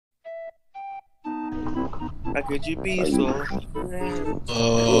How could you be so?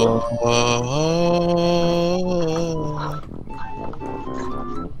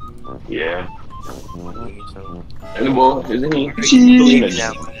 Yeah. And the ball, isn't he? I believe you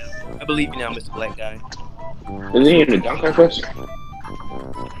now. I believe you now, Mr. Black Guy. Isn't he in the dunk contest?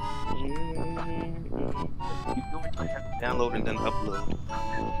 Download and then upload.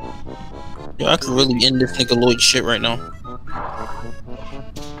 Yo, I could really end this nigga Lloyd shit right now.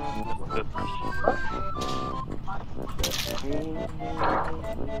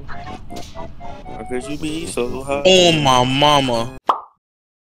 How could you be so high? Oh my mama.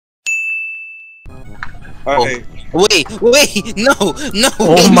 Alright. Oh, wait, no.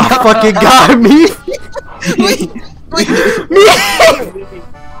 Oh my fucking god, me!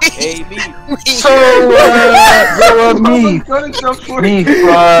 Hey, me. So, me,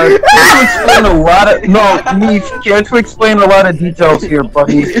 care to explain a lot of details here,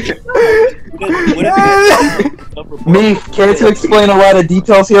 buddy? Me, care to explain a lot of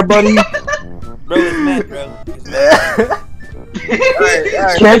details here, buddy? Bro, it's Matt, bro. It's Matt.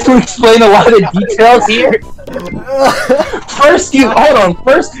 Care to explain a lot of details here? First,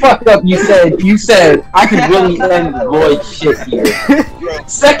 First, fucked up. You said I could really end Lloyd's shit here.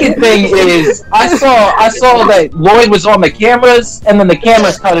 Second thing is, I saw that Lloyd was on the cameras, and then the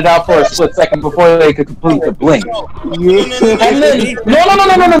cameras cut it out for a split second before they could complete the blink. And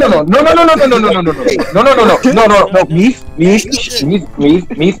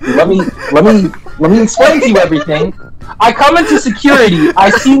then let me explain to you everything. I come into security, I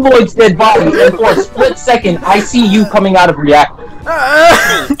see Lloyd's dead body, and for a split second, I see you coming out of reactor.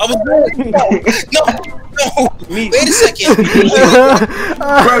 I was no. Wait a second.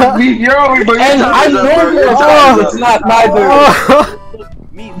 Bro, you're always And I know it's not neither.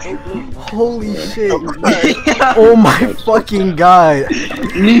 Holy shit. Oh my fucking god.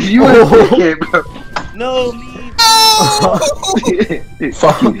 You a bro. No, me.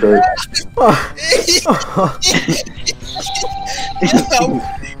 Fucking Kurt.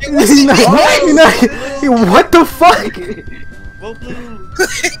 What the fuck? Go blue.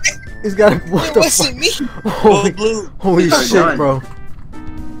 He's got what the fuck? Me. Holy shit, bro.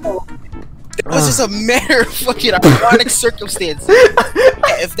 It was just a matter of fucking ironic circumstance.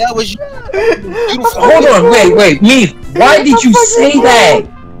 If that was you, beautiful. Hold on, wait, Neef, why did you say that?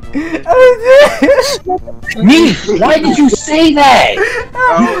 Neef, why did you say that?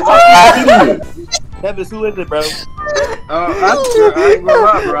 Nevis, who is it, bro? I ain't gonna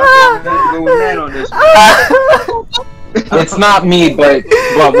lie, bro. I go with Matt on this. It's not me, but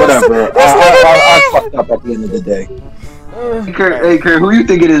whatever. I fucked up at the end of the day. Hey, Kurt, who you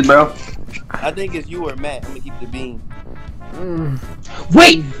think it is, bro? I think it's you or Matt. I'm gonna keep the bean.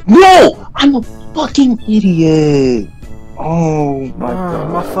 Wait, no! I'm a fucking idiot. Oh my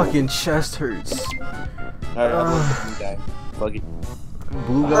god. My fucking chest hurts. Alright, I'll go with the blue guy. Fuck it.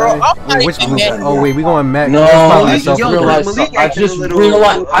 Blue Bro, guy? I'm Wait, which not blue guy? even Oh wait, we going Mac. No, I fucking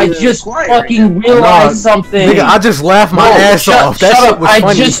realized something. Nigga, I just laughed my ass off. That shit was funny.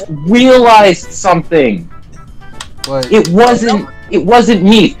 I just realized something. What? It wasn't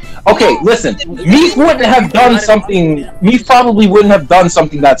Meath. Okay, listen. Meath wouldn't have done something. Meath probably wouldn't have done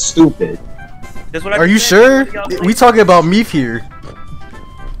something that stupid. That's what I Are you said. sure? We talking about Meath here.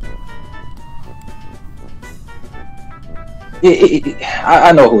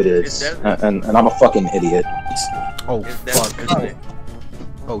 I know who it is, and I'm a fucking idiot. Oh It's fuck.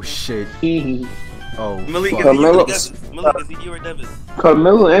 Oh shit. Oh Malik, fuck. is it you or Devis?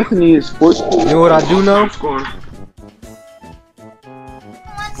 Carmelo Anthony is sports. You know what I do know?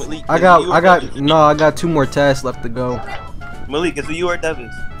 Malik, I got 2 more tasks left to go. Malik, is it you or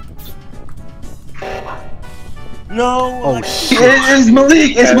Devis? No. Oh shit. It's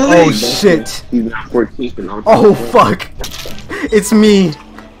Malik. It's Malik. Oh shit. He's not 14th. Oh fuck. It's me.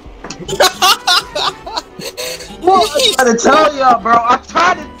 I tried to tell y'all, bro. I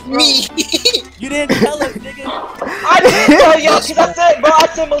tried to. Me. You didn't tell us, nigga. I didn't tell y'all because I said, bro, I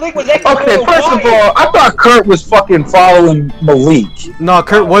said Malik was acting Okay, first of all, I thought Kurt was fucking following Malik. No,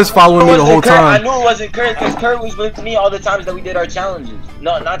 Kurt was following me the whole I time. knew it wasn't Kurt because Kurt was with me all the times that we did our challenges.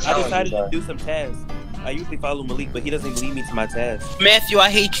 No, not I challenges. decided to bro. do some tasks. I usually follow Malik, but he doesn't lead me to my tasks. Matthew, I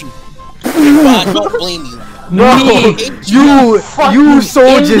hate you. But I don't blame you. No, you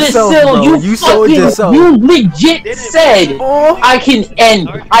sold yourself, bro. You sold yourself. You legit said I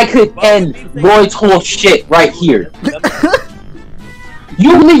could end Lloyd's whole shit right here.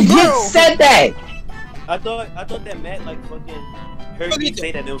 You legit said that. I thought that Matt like fucking heard me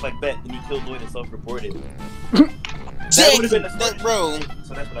say that it was like bet, and he killed Lloyd and self-reported. That would have been the bro.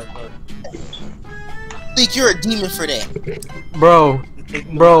 So that's what I thought. I think you're a demon for that. Bro,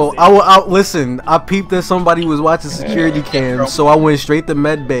 Bro, listen. I peeped that somebody was watching security cams, so I went straight to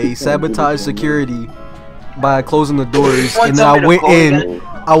med bay, sabotaged security by closing the doors, and then I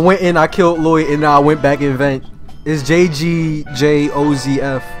went in. I killed Lloyd, and then I went back in vent. It's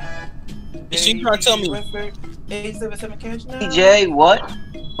JGJOZF. She trying to tell me. DJ, what?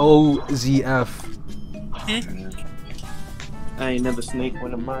 OZF. I ain't never snaked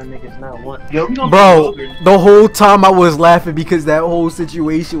one of my niggas not one. Bro, the whole time I was laughing because that whole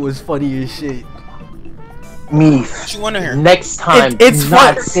situation was funny as shit. Me. What you want to hear? Next time, it's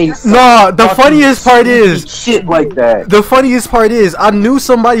not fun. say Nah, the funniest part is shit like that. The funniest part is I knew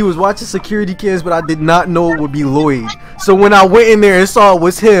somebody was watching security cams, but I did not know it would be Lloyd. So when I went in there and saw it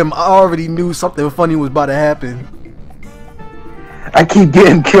was him, I already knew something funny was about to happen. I keep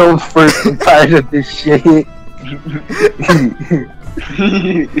getting killed first. I'm tired of this shit.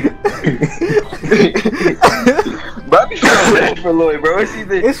 Bro, I be feeling bad for Lloyd, bro.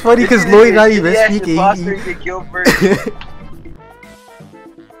 It's funny because Lloyd not even speaking. Get killed first.